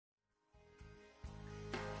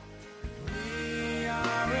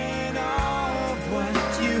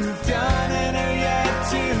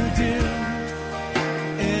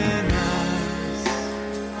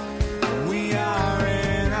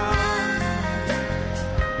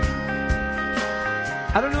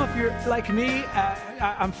I don't know if you're like me.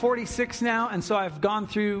 I'm 46 now, and so I've gone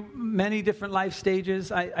through many different life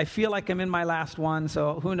stages. I feel like I'm in my last one,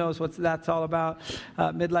 so who knows what that's all about,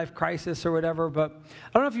 midlife crisis or whatever. But I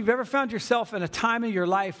don't know if you've ever found yourself in a time of your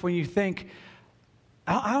life when you think,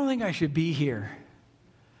 I don't think I should be here.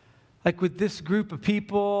 Like with this group of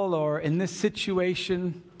people or in this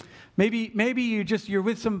situation. Maybe you're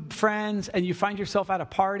with some friends and you find yourself at a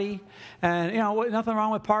party, and nothing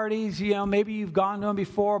wrong with parties. Maybe you've gone to them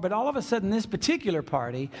before, but all of a sudden this particular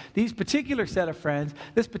party, these particular set of friends,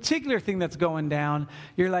 this particular thing that's going down,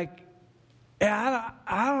 you're like, yeah,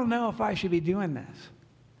 I don't know if I should be doing this.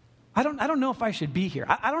 I don't know if I should be here.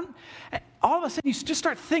 All of a sudden you just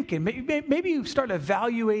start thinking. Maybe you start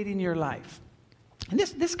evaluating your life, and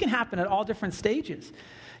this can happen at all different stages.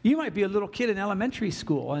 You might be a little kid in elementary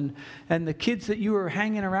school, and the kids that you were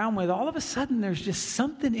hanging around with, all of a sudden there's just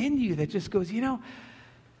something in you that just goes,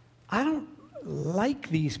 I don't like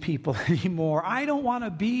these people anymore. I don't want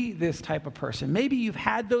to be this type of person. Maybe you've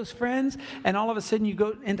had those friends, and all of a sudden you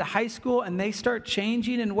go into high school and they start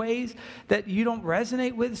changing in ways that you don't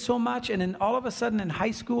resonate with so much. And then all of a sudden in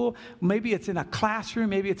high school, maybe it's in a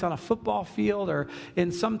classroom, maybe it's on a football field or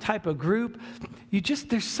in some type of group.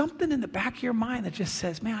 There's something in the back of your mind that just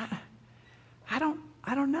says, man, I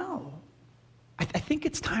don't know. I think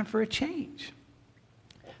it's time for a change.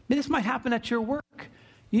 This might happen at your work.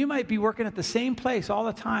 You might be working at the same place all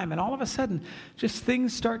the time, and all of a sudden, just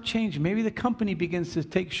things start changing. Maybe the company begins to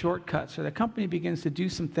take shortcuts, or the company begins to do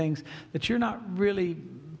some things that you're not really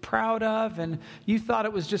proud of, and you thought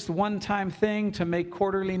it was just a one-time thing to make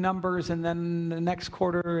quarterly numbers, and then the next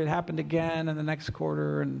quarter it happened again, and the next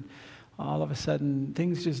quarter, and all of a sudden,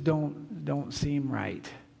 things just don't seem right.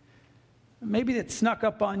 Maybe it snuck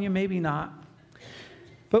up on you, maybe not.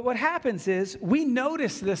 But what happens is, we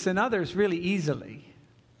notice this in others really easily.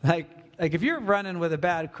 Like if you're running with a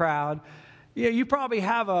bad crowd, you probably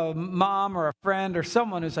have a mom or a friend or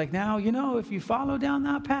someone who's like, now, if you follow down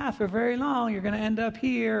that path for very long, you're going to end up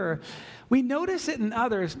here. Or, we notice it in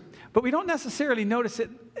others, but we don't necessarily notice it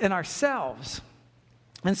in ourselves.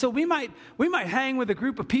 And so we might hang with a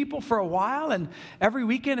group of people for a while, and every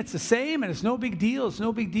weekend it's the same, and it's no big deal,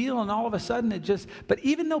 and all of a sudden but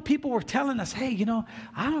even though people were telling us, hey,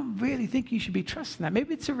 I don't really think you should be trusting that.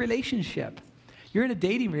 Maybe it's a relationship. You're in a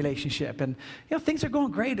dating relationship, and things are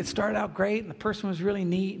going great. It started out great, and the person was really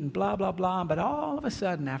neat, and blah, blah, blah. But all of a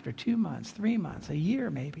sudden, after 2 months, 3 months, a year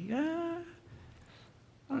maybe, I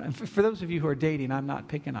don't know. For those of you who are dating, I'm not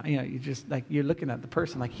picking on, you just you're looking at the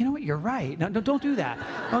person like, you know what, you're right. No, don't do that.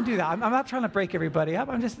 Don't do that. I'm not trying to break everybody up.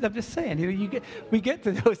 I'm just saying, we get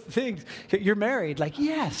to those things. You're married, like,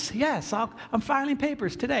 yes, I'm filing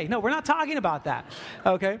papers today. No, we're not talking about that,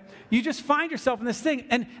 okay? You just find yourself in this thing.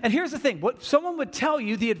 And here's the thing. What someone would tell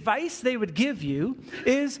you, the advice they would give you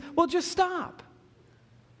is, well, just stop.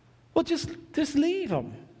 Well, just leave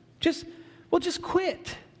them. Just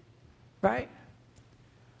quit, right?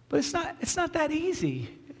 But it's not that easy,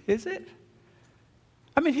 is it?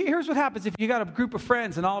 I mean, here's what happens if you got a group of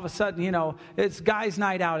friends and all of a sudden, it's guys'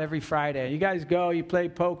 night out every Friday. You guys go, you play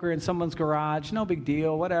poker in someone's garage, no big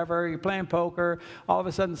deal, whatever. You're playing poker. All of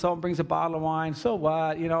a sudden, someone brings a bottle of wine. So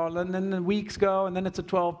what? And then the weeks go, and then it's a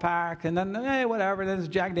 12-pack, and then, hey, whatever. Then it's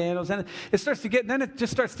Jack Daniels. And it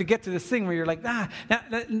just starts to get to this thing where you're like, Now,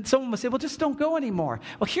 and someone will say, well, just don't go anymore.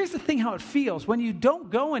 Well, here's the thing how it feels. When you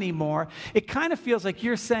don't go anymore, it kind of feels like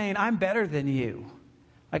you're saying, I'm better than you.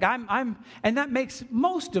 Like and that makes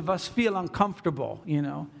most of us feel uncomfortable,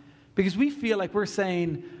 because we feel like we're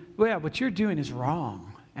saying, well, yeah, what you're doing is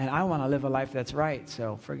wrong, and I want to live a life that's right,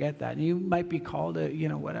 so forget that. And you might be called a,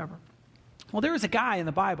 whatever. Well, there was a guy in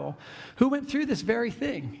the Bible who went through this very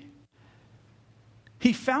thing.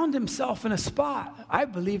 He found himself in a spot, I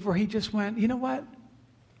believe, where he just went, you know what?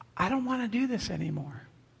 I don't want to do this anymore.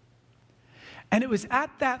 And it was at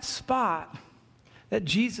that spot that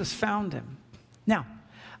Jesus found him. Now,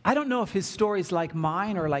 I don't know if his story's like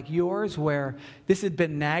mine or like yours, where this had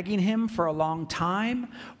been nagging him for a long time,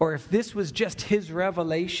 or if this was just his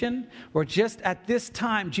revelation, or just at this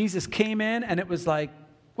time Jesus came in and it was like,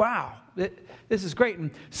 wow, this is great. And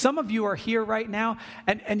some of you are here right now,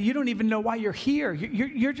 and you don't even know why you're here.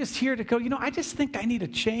 You're just here to go, I just think I need a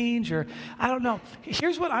change, or I don't know.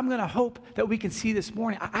 Here's what I'm going to hope that we can see this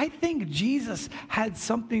morning. I think Jesus had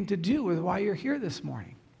something to do with why you're here this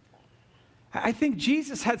morning. I think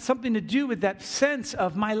Jesus had something to do with that sense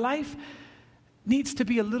of my life needs to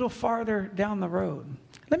be a little farther down the road.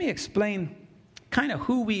 Let me explain kind of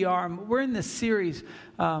who we are. We're in this series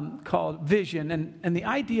called Vision, and the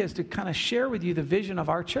idea is to kind of share with you the vision of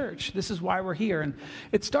our church. This is why we're here. And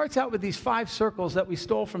it starts out with these 5 circles that we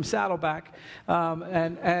stole from Saddleback,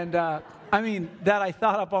 that I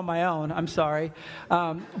thought up on my own. I'm sorry.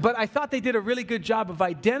 But I thought they did a really good job of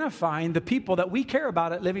identifying the people that we care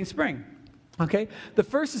about at Living Spring. Okay? The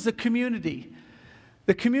first is the community.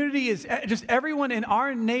 The community is just everyone in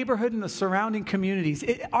our neighborhood and the surrounding communities.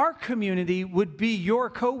 Our community would be your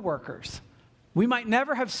coworkers. We might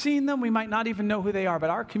never have seen them. We might not even know who they are. But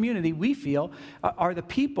our community, we feel, are the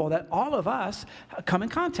people that all of us come in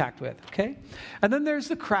contact with, okay? And then there's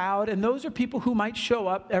the crowd, and those are people who might show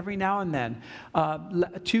up every now and then.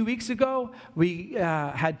 2 weeks ago, we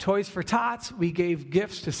had Toys for Tots. We gave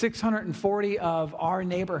gifts to 640 of our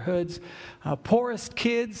neighborhood's poorest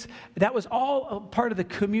kids. That was all a part of the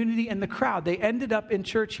community and the crowd. They ended up in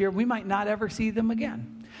church here. We might not ever see them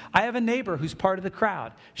again. I have a neighbor who's part of the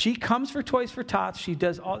crowd. She comes for Toys for Tots. She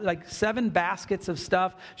does 7 baskets of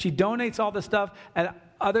stuff. She donates all the stuff. And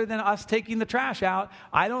other than us taking the trash out,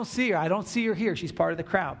 I don't see her. I don't see her here. She's part of the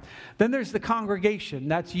crowd. Then there's the congregation.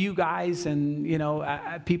 That's you guys and,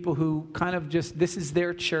 people who kind of just, this is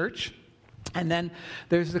their church. And then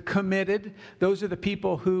there's the committed. Those are the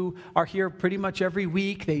people who are here pretty much every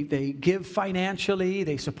week. They give financially.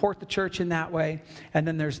 They support the church in that way. And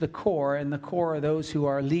then there's the core. And the core are those who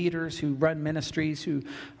are leaders, who run ministries, who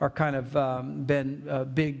are kind of been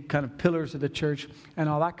big kind of pillars of the church and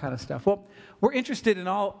all that kind of stuff. Well, we're interested in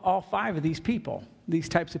all 5 of these people, these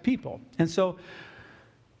types of people. And so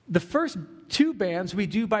the first 2 bands we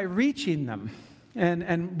do by reaching them.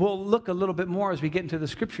 And we'll look a little bit more as we get into the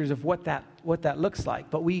scriptures of what that looks like.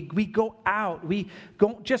 But we go out. We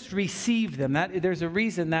don't just receive them. There's a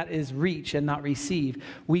reason that is reach and not receive.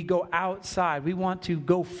 We go outside. We want to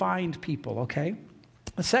go find people, okay?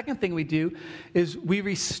 The second thing we do is we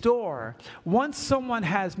restore. Once someone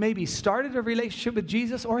has maybe started a relationship with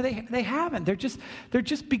Jesus or they haven't, they're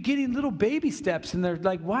just beginning little baby steps and they're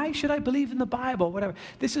like, why should I believe in the Bible? Whatever.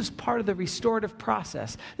 This is part of the restorative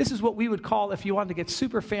process. This is what we would call, if you wanted to get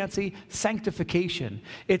super fancy, sanctification.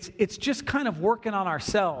 It's just kind of working on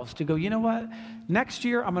ourselves to go, you know what? Next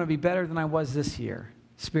year I'm going to be better than I was this year.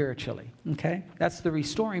 Spiritually, okay? That's the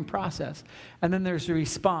restoring process. And then there's the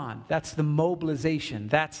respond. That's the mobilization.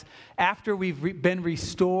 That's after we've been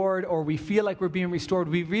restored or we feel like we're being restored,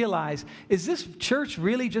 we realize, is this church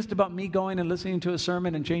really just about me going and listening to a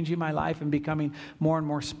sermon and changing my life and becoming more and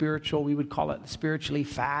more spiritual? We would call it spiritually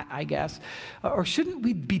fat, I guess. Or shouldn't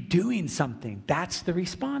we be doing something? That's the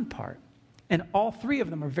respond part. And all 3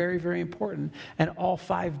 of them are very, very important. And all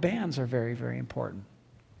 5 bands are very, very important.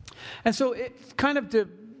 And so it kind of, to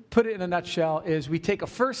put it in a nutshell, is we take a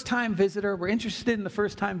first-time visitor. We're interested in the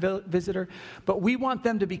first-time visitor, but we want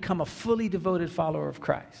them to become a fully devoted follower of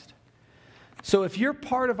Christ. So if you're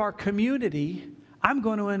part of our community, I'm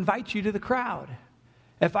going to invite you to the crowd.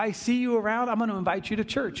 If I see you around, I'm going to invite you to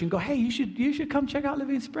church and go, hey, you should come check out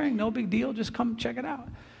Living Spring. No big deal. Just come check it out.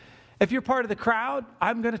 If you're part of the crowd,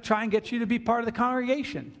 I'm going to try and get you to be part of the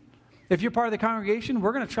congregation. If you're part of the congregation,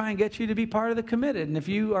 we're going to try and get you to be part of the committed. And if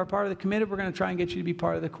you are part of the committed, we're going to try and get you to be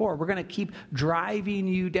part of the core. We're going to keep driving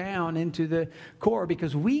you down into the core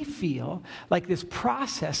because we feel like this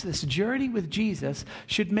process, this journey with Jesus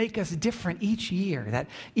should make us different each year. That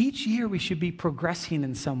each year we should be progressing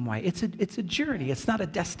in some way. It's a journey. It's not a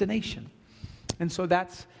destination. And so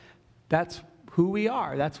that's who we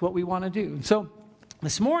are. That's what we want to do. And so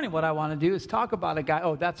this morning what I want to do is talk about a guy.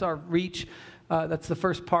 Oh, that's our reach. That's the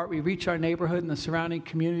first part. We reach our neighborhood and the surrounding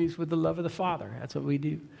communities with the love of the Father. That's what we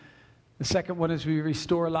do. The second one is we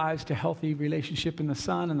restore lives to healthy relationship in the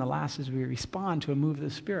Son. And the last is we respond to a move of the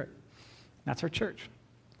Spirit. That's our church.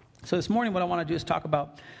 So this morning what I want to do is talk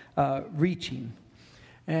about reaching.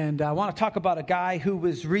 And I want to talk about a guy who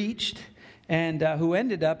was reached and who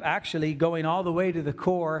ended up actually going all the way to the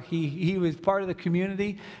core. He was part of the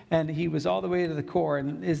community, and he was all the way to the core.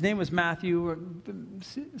 And his name was Matthew.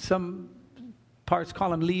 Some parts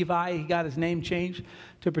call him Levi. He got his name changed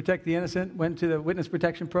to protect the innocent. Went to the witness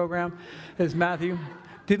protection program as Matthew.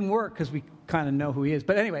 Didn't work because we kind of know who he is.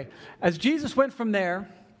 But anyway, as Jesus went from there,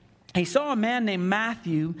 he saw a man named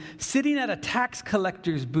Matthew sitting at a tax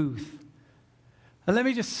collector's booth. And let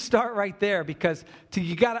me just start right there because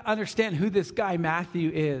you got to understand who this guy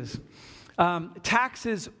Matthew is.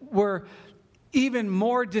 Taxes were even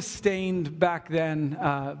more disdained back then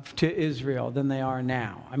to Israel than they are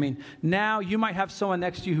now. I mean, now you might have someone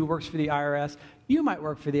next to you who works for the IRS. You might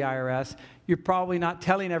work for the IRS. You're probably not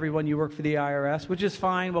telling everyone you work for the IRS, which is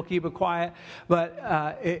fine. We'll keep it quiet.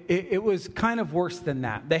 But it was kind of worse than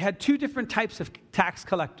that. They had two different types of tax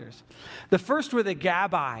collectors. The first were the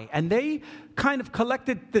Gabbai, and they kind of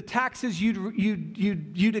collected the taxes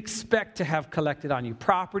you'd expect to have collected on you.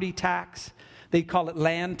 Property tax. They call it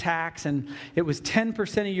land tax, and it was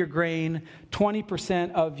 10% of your grain,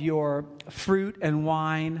 20% of your fruit and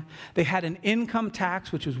wine. They had an income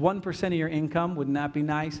tax, which was 1% of your income. Wouldn't that be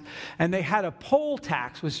nice? And they had a poll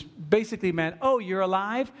tax, which basically meant, oh, you're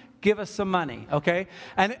alive? Give us some money, okay?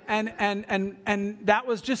 And that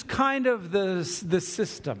was just kind of the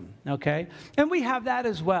system, okay? And we have that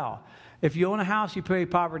as well. If you own a house, you pay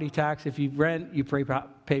property tax. If you rent, you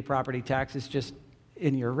pay property tax. It's just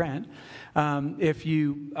in your rent. If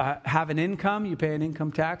you have an income, you pay an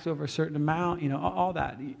income tax over a certain amount, all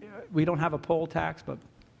that. We don't have a poll tax, but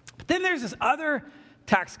then there's this other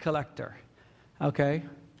tax collector, okay?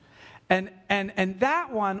 And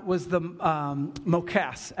that one was the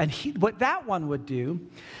Mokes. And what that one would do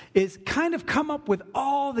is kind of come up with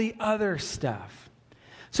all the other stuff.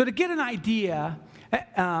 So to get an idea,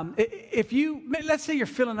 let's say you're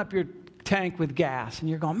filling up your tank with gas, and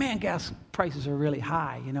you're going, man, gas prices are really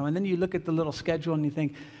high, and then you look at the little schedule and you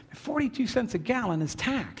think, 42 cents a gallon is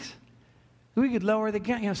tax. We could lower the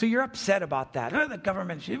gas, so you're upset about that. Oh, the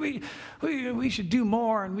government we should do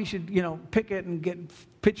more, and we should, picket and get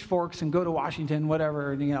pitchforks and go to Washington,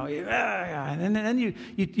 whatever, and then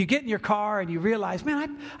you get in your car and you realize,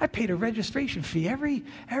 man, I paid a registration fee every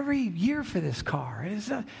year for this car,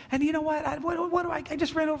 and you know what? What do I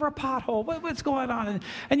just ran over a pothole? What's going on?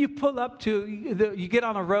 And you pull up you get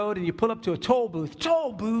on a road and you pull up to a toll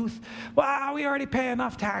booth. Wow, we already pay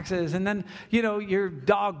enough taxes, and then your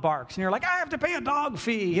dog barks, and you're like, I have to pay a dog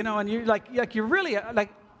fee, and you're like you're really like,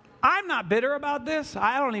 I'm not bitter about this.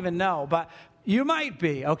 I don't even know, but you might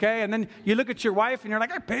be, okay? And then you look at your wife and you're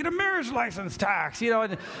like, I paid a marriage license tax,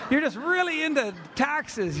 and you're just really into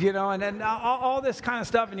taxes, and then all this kind of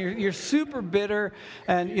stuff, and you're super bitter,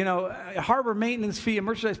 and, harbor maintenance fee, a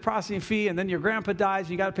merchandise processing fee, and then your grandpa dies,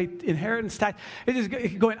 and you got to pay inheritance tax. It's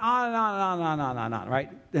just going on and on and on and on and on,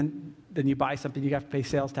 right? Then you buy something, you have to pay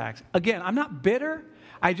sales tax. Again, I'm not bitter.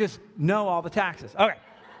 I just know all the taxes. Okay.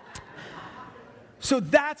 So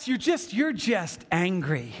you're just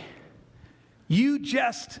angry. You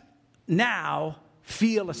just now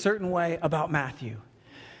feel a certain way about Matthew,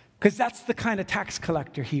 because that's the kind of tax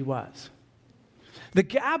collector he was. The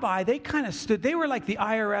Gabbai, they kind of they were like the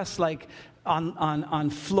IRS, like on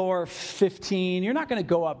floor 15. You're not going to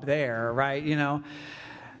go up there, right?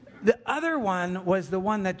 The other one was the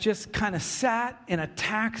one that just kind of sat in a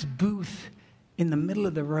tax booth in the middle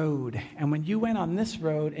of the road. And when you went on this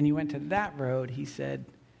road and you went to that road, he said,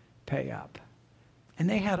 pay up. And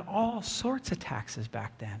they had all sorts of taxes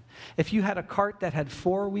back then. If you had a cart that had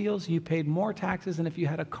 4 wheels, you paid more taxes than if you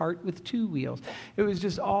had a cart with 2 wheels. It was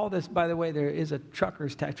just all this. By the way, there is a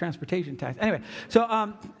trucker's tax, transportation tax. Anyway, so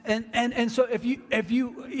and so if you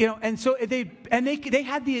and so they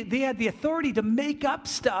had the authority to make up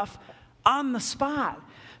stuff on the spot.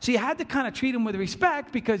 So you had to kind of treat them with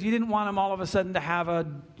respect, because you didn't want them all of a sudden to have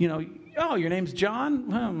oh, your name's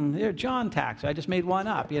John? They're John tax. I just made one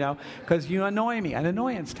up, because you annoy me, an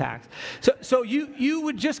annoyance tax. So you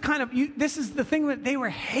would just kind of, this is the thing that they were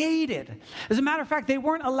hated. As a matter of fact, they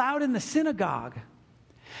weren't allowed in the synagogue.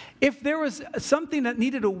 If there was something that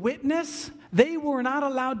needed a witness, they were not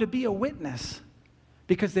allowed to be a witness,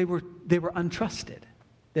 because they were untrusted.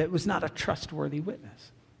 It was not a trustworthy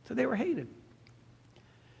witness. So they were hated.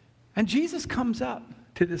 And Jesus comes up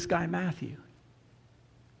to this guy, Matthew,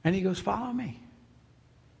 and he goes, follow me.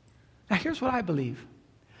 Now, here's what I believe.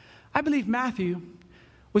 I believe Matthew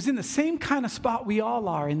was in the same kind of spot we all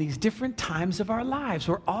are in these different times of our lives,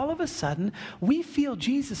 where all of a sudden we feel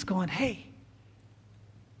Jesus going, hey,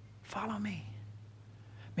 follow me.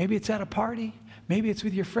 Maybe it's at a party. Maybe it's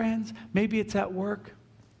with your friends. Maybe it's at work.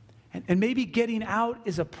 And maybe getting out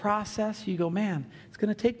is a process. You go, man, it's going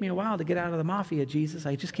to take me a while to get out of the mafia, Jesus.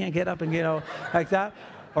 I just can't get up and, like that.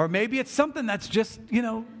 Or maybe it's something that's just,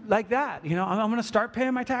 like that. I'm going to start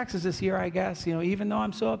paying my taxes this year, I guess. Even though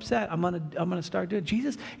I'm so upset, I'm going to start doing it.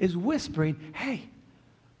 Jesus is whispering, hey,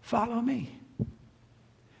 follow me.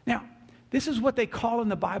 Now, this is what they call in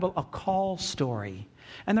the Bible a call story.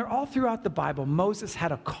 And they're all throughout the Bible. Moses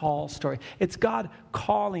had a call story. It's God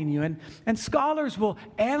calling you. And scholars will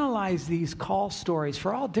analyze these call stories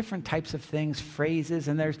for all different types of things, phrases,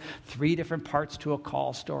 and there's 3 different parts to a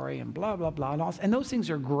call story, and blah, blah, blah. And those things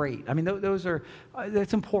are great. I mean,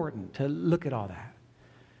 it's important to look at all that.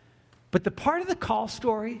 But the part of the call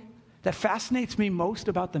story that fascinates me most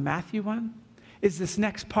about the Matthew one is this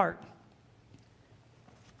next part.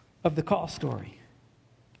 of the call story.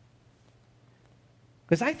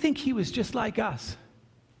 Because I think he was just like us.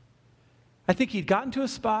 I think he'd gotten to a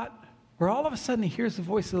spot where all of a sudden he hears the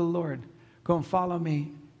voice of the Lord, go and follow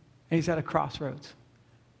me. And he's at a crossroads.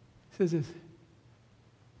 He says this.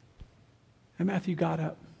 And Matthew got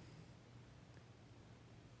up.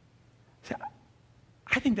 See,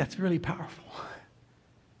 I think that's really powerful.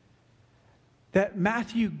 That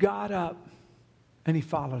Matthew got up and he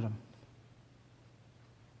followed him.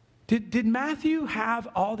 Did Matthew have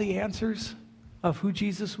all the answers of who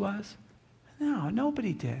Jesus was? No,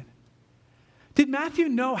 nobody did. Did Matthew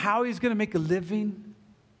know how he was going to make a living?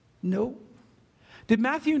 No. Did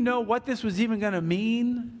Matthew know what this was even going to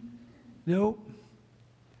mean? No.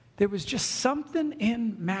 There was just something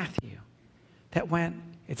in Matthew that went,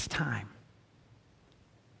 it's time.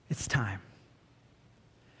 It's time.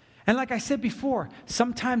 And like I said before,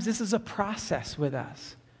 sometimes this is a process with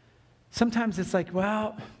us. Sometimes it's like,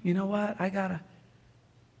 well, you know what?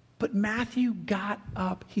 But Matthew got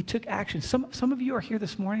up. He took action. Some of you are here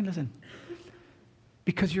this morning, listen,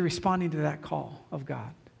 because you're responding to that call of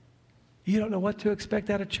God. You don't know what to expect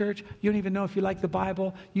out of church. You don't even know if you like the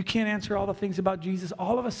Bible. You can't answer all the things about Jesus.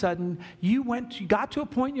 All of a sudden, you got to a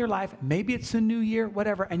point in your life, maybe it's a new year,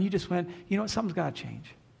 whatever, and you just went, you know what, something's got to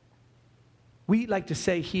change. We like to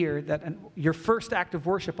say here that your first act of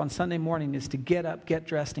worship on Sunday morning is to get up, get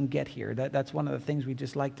dressed, and get here. That's one of the things we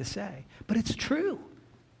just like to say. But it's true.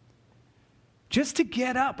 Just to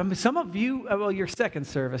get up. I mean, some of you, well, your second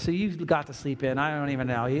service, so you got to sleep in. I don't even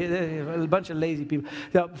know. A bunch of lazy people.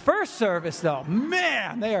 The first service, though,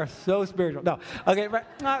 man, they are so spiritual. No, okay,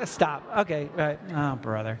 right. Stop. Okay, right. Oh,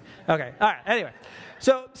 brother. Okay, all right. Anyway,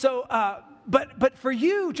 but for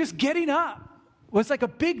you, just getting up was like a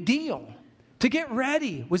big deal. To get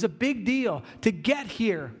ready was a big deal. To get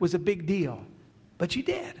here was a big deal. But you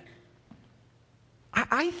did.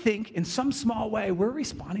 I think in some small way, we're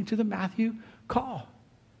responding to the Matthew call.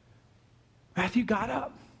 Matthew got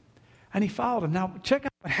up and he followed him. Now, check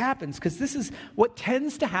out what happens, because this is what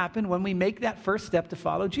tends to happen when we make that first step to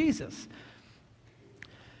follow Jesus.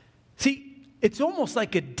 See, it's almost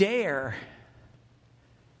like a dare.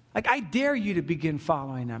 Like, I dare you to begin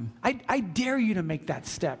following him. I dare you to make that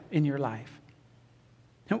step in your life.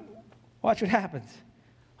 Now, watch what happens.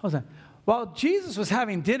 Hold on. While Jesus was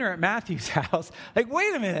having dinner at Matthew's house, like,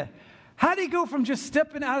 wait a minute. How did he go from just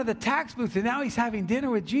stepping out of the tax booth and now he's having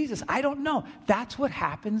dinner with Jesus? I don't know. That's what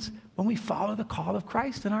happens when we follow the call of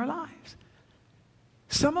Christ in our lives.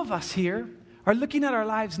 Some of us here are looking at our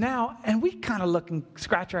lives now and we kind of look and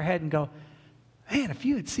scratch our head and go, man, if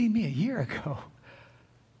you had seen me a year ago.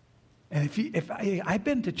 And I've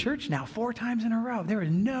been to church now 4 times in a row. There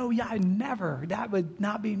is never. That would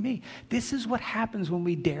not be me. This is what happens when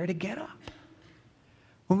we dare to get up.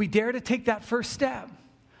 When we dare to take that first step.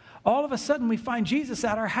 All of a sudden, we find Jesus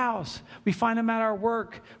at our house. We find him at our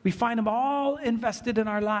work. We find him all invested in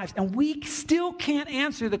our lives. And we still can't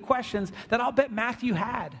answer the questions that I'll bet Matthew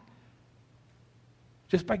had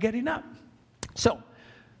just by getting up. So,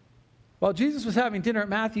 while Jesus was having dinner at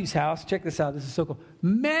Matthew's house, check this out, this is so cool.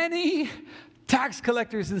 Many tax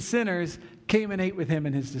collectors and sinners came and ate with him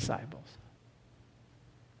and his disciples.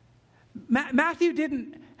 Matthew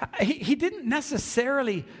didn't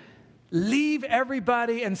necessarily leave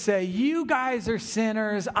everybody and say, you guys are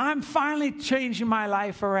sinners. I'm finally changing my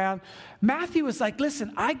life around. Matthew was like,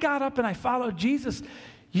 listen, I got up and I followed Jesus.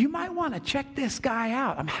 You might want to check this guy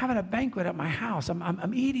out. I'm having a banquet at my house.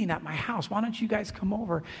 I'm eating at my house. Why don't you guys come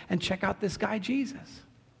over and check out this guy, Jesus?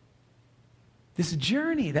 This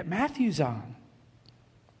journey that Matthew's on.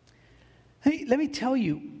 Let me tell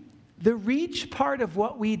you, the reach part of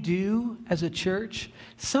what we do as a church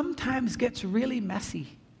sometimes gets really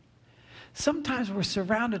messy. Sometimes we're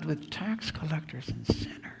surrounded with tax collectors and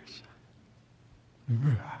sinners.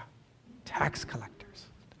 Tax collectors.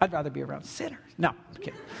 I'd rather be around sinners. No, I'm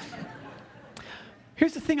kidding.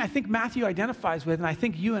 Here's the thing I think Matthew identifies with, and I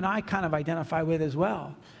think you and I kind of identify with as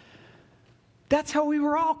well. That's how we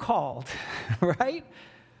were all called, right?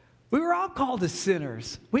 We were all called as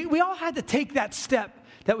sinners. We all had to take that step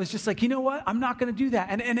that was just like, you know what? I'm not going to do that.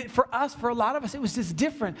 And for us, for a lot of us, it was just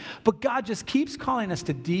different. But God just keeps calling us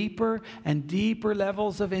to deeper and deeper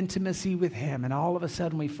levels of intimacy with him. And all of a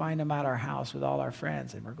sudden, we find him at our house with all our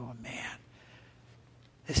friends. And we're going, man,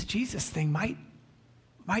 this Jesus thing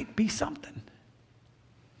might be something.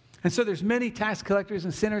 And so there's many tax collectors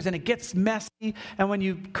and sinners, and it gets messy. And when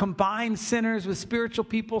you combine sinners with spiritual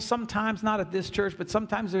people, sometimes, not at this church, but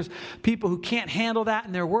sometimes there's people who can't handle that.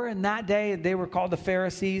 And there were in that day, they were called the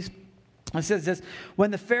Pharisees. It says this,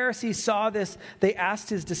 when the Pharisees saw this, they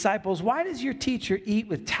asked his disciples, why does your teacher eat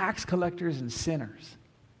with tax collectors and sinners?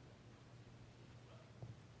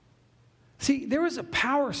 See, there was a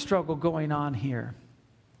power struggle going on here.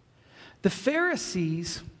 The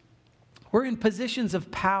Pharisees were in positions of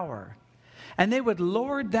power, and they would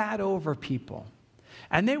lord that over people,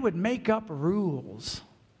 and they would make up rules.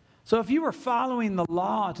 So if you were following the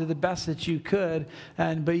law to the best that you could,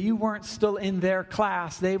 but you weren't still in their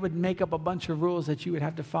class, they would make up a bunch of rules that you would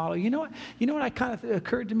have to follow. You know what kind of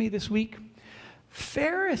occurred to me this week?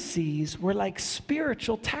 Pharisees were like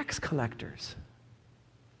spiritual tax collectors.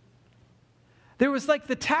 There was like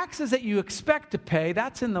the taxes that you expect to pay.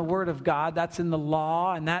 That's in the Word of God. That's in the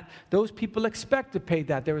law. And those people expect to pay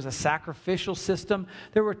that. There was a sacrificial system.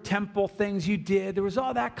 There were temple things you did. There was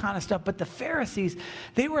all that kind of stuff. But the Pharisees,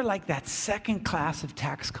 they were like that second class of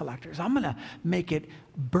tax collectors. I'm going to make it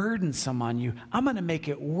burdensome on you. I'm going to make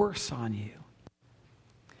it worse on you.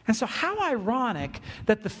 And so how ironic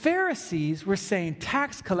that the Pharisees were saying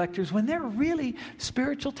tax collectors when they're really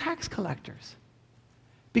spiritual tax collectors.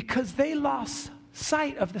 Because they lost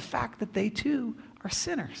sight of the fact that they too are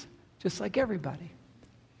sinners, just like everybody.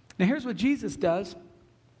 Now here's what Jesus does.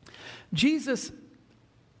 Jesus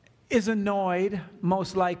is annoyed,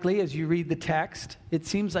 most likely, as you read the text. It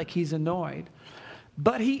seems like he's annoyed.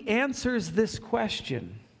 But he answers this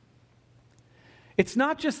question. It's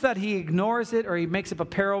not just that he ignores it or he makes up a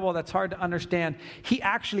parable that's hard to understand. He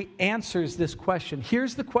actually answers this question.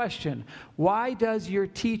 Here's the question. Why does your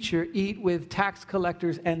teacher eat with tax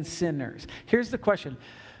collectors and sinners? Here's the question.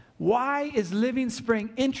 Why is Living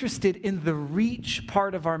Spring interested in the reach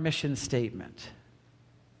part of our mission statement?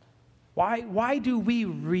 Why do we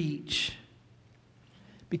reach?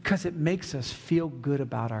 Because it makes us feel good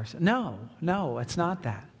about ourselves. No, it's not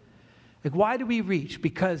that. Like, why do we reach?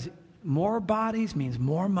 Because more bodies means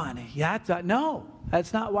more money. Yeah,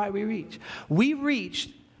 that's not why we reach. We reach,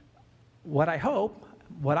 what I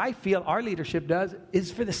feel our leadership does,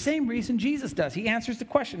 is for the same reason Jesus does. He answers the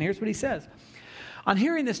question. Here's what he says. On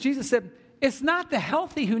hearing this, Jesus said, it's not the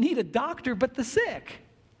healthy who need a doctor, but the sick.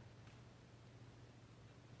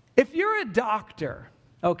 If you're a doctor,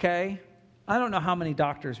 okay, I don't know how many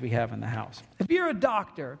doctors we have in the house. If you're a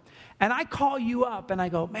doctor, and I call you up and I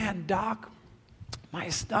go, man, doc, my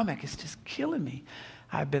stomach is just killing me.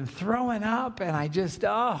 I've been throwing up and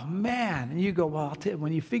oh man. And you go, well,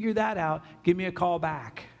 when you figure that out, give me a call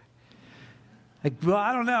back. Like, well,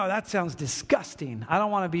 I don't know. That sounds disgusting. I don't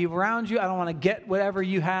want to be around you. I don't want to get whatever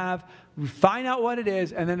you have. Find out what it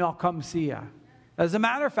is and then I'll come see you. As a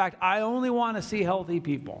matter of fact, I only want to see healthy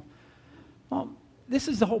people. Well, this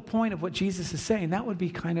is the whole point of what Jesus is saying. That would be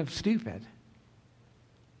kind of stupid.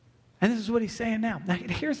 And this is what he's saying now. Now,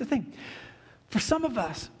 here's the thing. For some of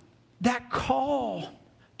us, that call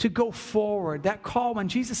to go forward, that call when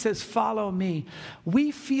Jesus says, follow me,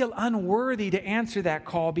 we feel unworthy to answer that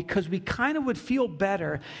call because we kind of would feel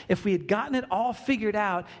better if we had gotten it all figured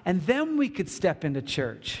out and then we could step into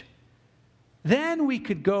church. Then we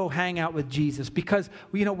could go hang out with Jesus because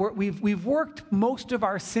we've worked most of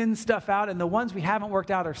our sin stuff out, and the ones we haven't worked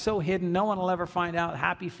out are so hidden, no one will ever find out.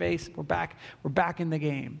 Happy face, we're back in the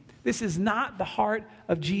game. This is not the heart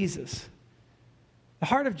of Jesus. The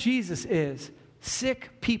heart of Jesus is sick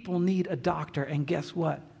people need a doctor, and guess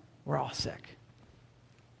what? We're all sick.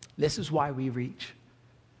 This is why we reach.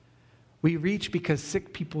 We reach because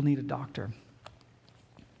sick people need a doctor.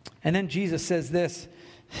 And then Jesus says this.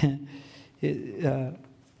 I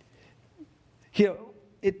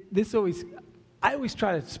always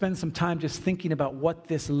try to spend some time just thinking about what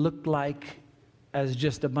this looked like as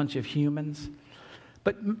just a bunch of humans.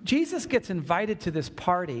 But Jesus gets invited to this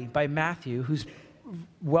party by Matthew, who's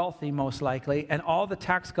wealthy most likely, and all the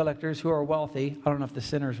tax collectors who are wealthy. I don't know if the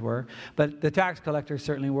sinners were, but the tax collectors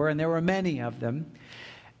certainly were, and there were many of them.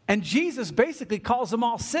 And Jesus basically calls them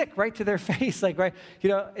all sick right to their face.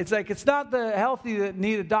 It's not the healthy that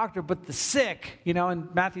need a doctor, but the sick,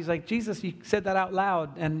 and Matthew's like, Jesus, you said that out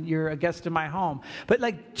loud and you're a guest in my home.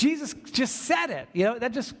 But Jesus just said it,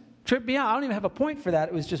 that just tripped me out. I don't even have a point for that.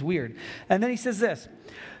 It was just weird. And then he says this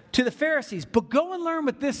to the Pharisees, but go and learn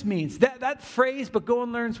what this means. That phrase, but go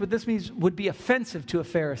and learn what this means, would be offensive to a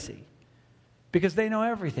Pharisee because they know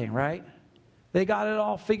everything, right? They got it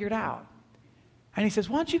all figured out. And he says,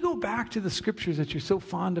 why don't you go back to the scriptures that you're so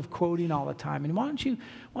fond of quoting all the time? And why don't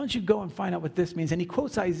you go and find out what this means? And he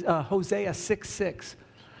quotes Hosea 6:6.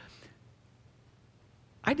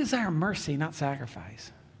 I desire mercy, not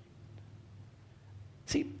sacrifice.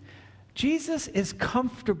 See, Jesus is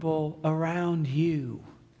comfortable around you.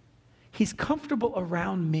 He's comfortable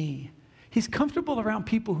around me. He's comfortable around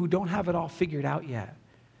people who don't have it all figured out yet.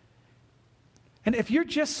 And if you're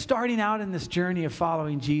just starting out in this journey of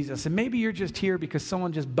following Jesus, and maybe you're just here because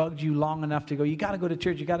someone just bugged you long enough to go, you got to go to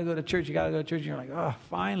church, you got to go to church, you got to go to church, and you're like, oh,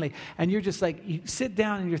 finally. And you're just like, you sit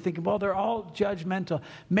down and you're thinking, well, they're all judgmental.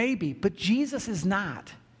 Maybe, but Jesus is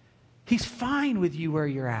not. He's fine with you where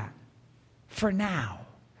you're at for now.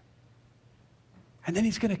 And then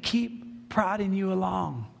he's going to keep prodding you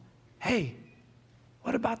along. Hey,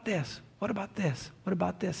 what about this? What about this? What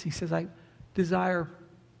about this? He says, I desire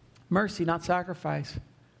mercy, not sacrifice.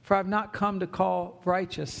 For I've not come to call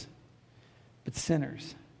righteous, but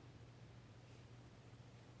sinners.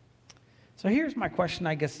 So here's my question,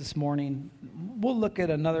 I guess, this morning. We'll look at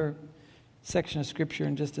another section of Scripture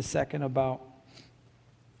in just a second about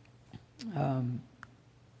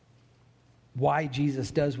why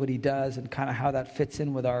Jesus does what he does and kind of how that fits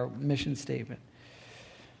in with our mission statement.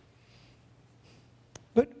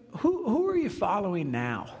 But who are you following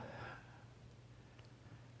now?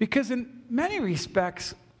 Because in many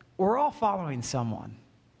respects, we're all following someone.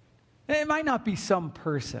 And it might not be some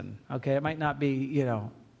person, okay? It might not be,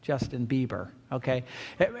 Justin Bieber, okay?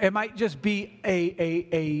 It might just be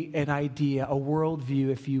an idea, a worldview,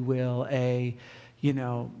 if you will,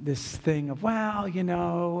 this thing of,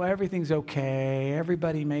 everything's okay.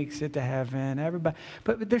 Everybody makes it to heaven.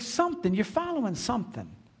 But there's something. You're following something.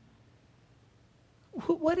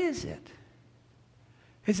 What is it?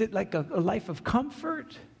 Is it like a life of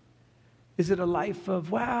comfort? Is it a life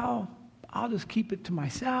of, I'll just keep it to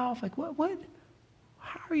myself? Like, what?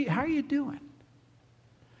 How are you doing?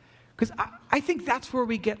 Because I think that's where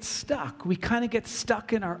we get stuck. We kind of get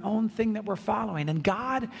stuck in our own thing that we're following. And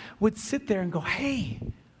God would sit there and go, hey,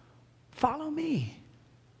 follow me.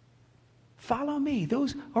 Follow me.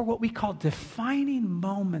 Those are what we call defining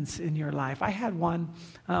moments in your life. I had one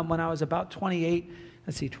when I was about 28.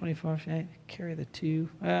 Let's see, 24, carry the 2.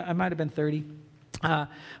 I might have been 30. I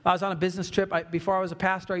was on a business trip. Before I was a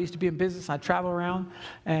pastor, I used to be in business. I'd travel around,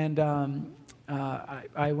 and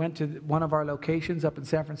I went to one of our locations up in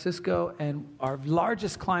San Francisco, and our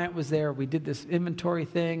largest client was there. We did this inventory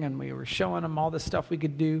thing, and we were showing them all the stuff we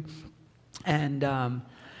could do. And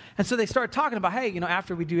so they started talking about, hey,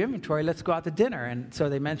 after we do inventory, let's go out to dinner. And so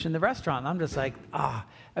they mentioned the restaurant. And I'm just like,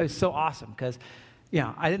 it was so awesome because,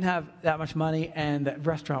 I didn't have that much money, and that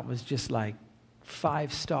restaurant was just like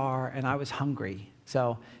 5-star, and I was hungry.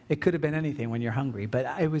 So it could have been anything when you're hungry, but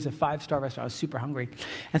it was a 5-star restaurant. I was super hungry.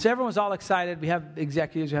 And so everyone was all excited. We have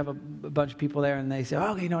executives, we have a bunch of people there, and they say,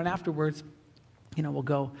 and afterwards, we'll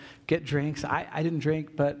go get drinks. I didn't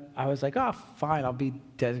drink, but I was like, fine, I'll be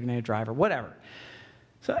designated driver, whatever.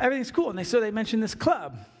 So everything's cool. And they mentioned this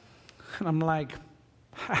club. And I'm like,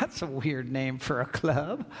 that's a weird name for a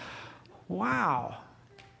club. Wow.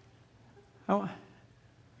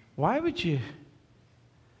 Why would you?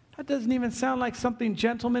 That doesn't even sound like something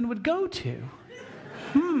gentlemen would go to.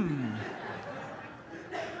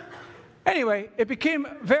 Anyway, it became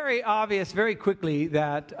very obvious very quickly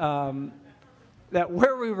that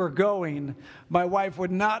where we were going, my wife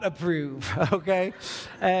would not approve, okay?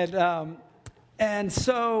 And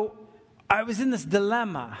so I was in this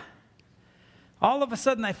dilemma. All of a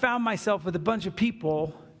sudden, I found myself with a bunch of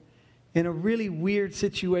people in a really weird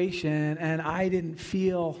situation, and I didn't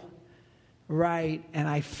feel right, and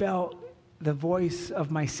I felt the voice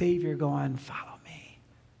of my Savior going, follow me.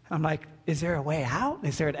 I'm like, is there a way out?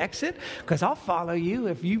 Is there an exit? Because I'll follow you.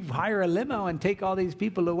 If you hire a limo and take all these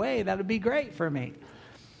people away, that would be great for me.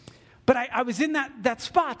 But I was in that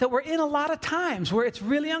spot that we're in a lot of times where it's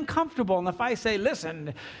really uncomfortable. And if I say,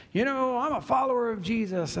 listen, I'm a follower of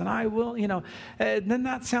Jesus and I will, then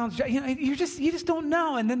that sounds, you just don't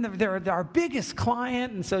know. And then they're our biggest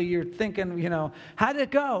client. And so you're thinking, how did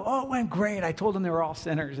it go? Oh, it went great. I told them they were all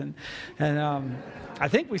sinners. And I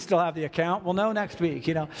think we still have the account. We'll know next week,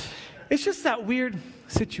 It's just that weird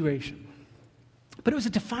situation. But it was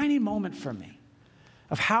a defining moment for me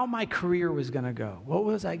of how my career was going to go. What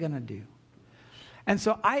was I going to do? And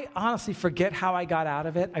so I honestly forget how I got out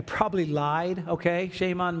of it. I probably lied, okay?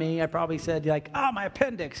 Shame on me. I probably said, my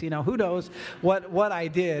appendix, who knows what I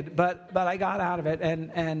did. But I got out of it.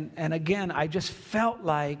 And again, I just felt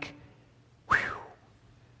like,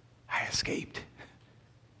 I escaped.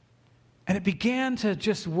 And it began to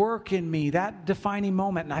just work in me, that defining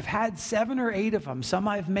moment. And I've had 7 or 8 of them. Some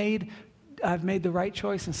I've made the right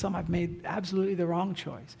choice, and some I've made absolutely the wrong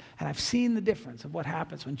choice. And I've seen the difference of what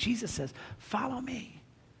happens when Jesus says, follow me.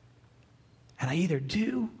 And I either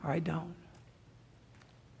do or I don't.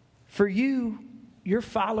 For you, your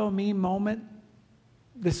follow me moment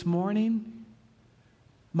this morning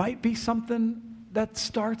might be something that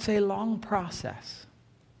starts a long process.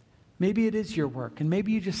 Maybe it is your work, and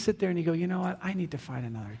maybe you just sit there and you go, you know what, I need to find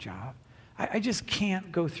another job. I just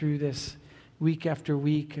can't go through this week after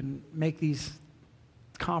week and make these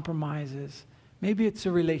compromises. Maybe it's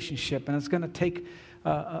a relationship and it's going to take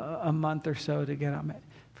a month or so to get on it.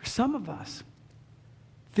 For some of us,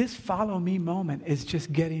 this follow me moment is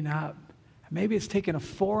just getting up. Maybe it's taking a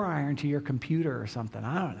 4-iron to your computer or something.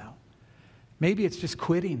 I don't know. Maybe it's just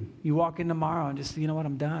quitting. You walk in tomorrow and just, you know what,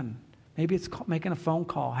 I'm done. Maybe it's making a phone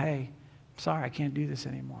call. Hey, sorry, I can't do this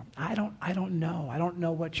anymore. I don't know. I don't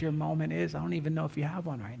know what your moment is. I don't even know if you have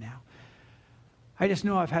one right now. I just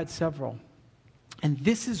know I've had several. And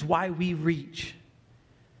this is why we reach.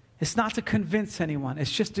 It's not to convince anyone.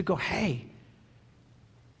 It's just to go, hey,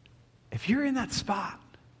 if you're in that spot,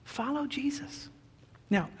 follow Jesus.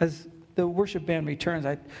 Now, as the worship band returns,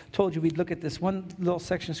 I told you we'd look at this one little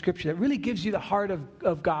section of Scripture that really gives you the heart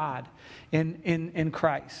of God in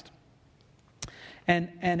Christ. And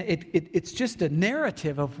it's just a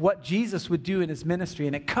narrative of what Jesus would do in his ministry,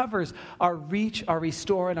 and it covers our reach, our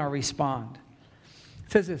restore, and our respond.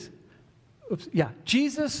 It says this.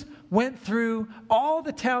 Jesus went through all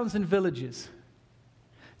the towns and villages.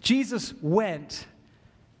 Jesus went.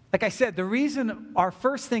 Like I said, the reason our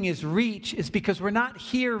first thing is reach is because we're not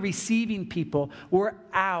here receiving people. We're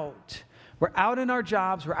out. We're out in our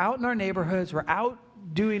jobs. We're out in our neighborhoods. We're out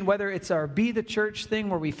doing, whether it's our Be the Church thing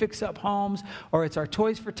where we fix up homes, or it's our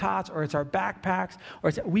Toys for Tots, or it's our backpacks,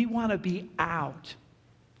 or we want to be out.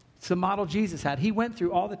 It's the model Jesus had. He went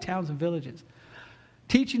through all the towns and villages,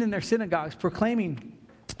 teaching in their synagogues, proclaiming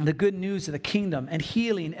the good news of the kingdom, and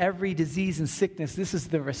healing every disease and sickness. This is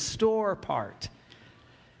the restore part.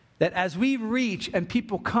 That as we reach and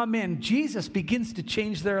people come in, Jesus begins to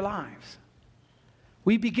change their lives.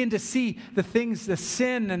 We begin to see the things, the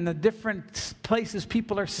sin and the different places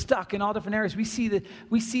people are stuck in all different areas. We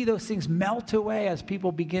see those things melt away as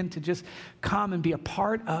people begin to just come and be a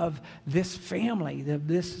part of this family,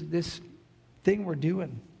 this thing we're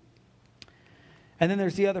doing. And then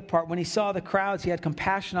there's the other part. When he saw the crowds, he had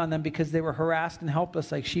compassion on them because they were harassed and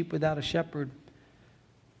helpless like sheep without a shepherd.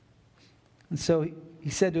 And so he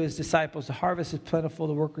said to his disciples, the harvest is plentiful,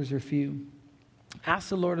 the workers are few. Ask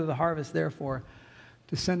the Lord of the harvest, therefore,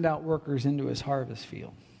 to send out workers into his harvest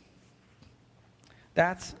field.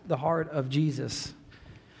 That's the heart of Jesus.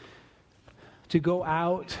 To go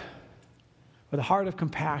out with a heart of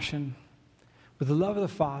compassion, with the love of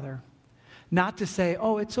the Father, not to say,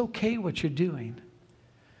 oh, it's okay what you're doing,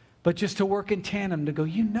 but just to work in tandem to go,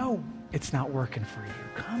 you know it's not working for you.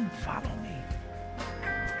 Come follow me.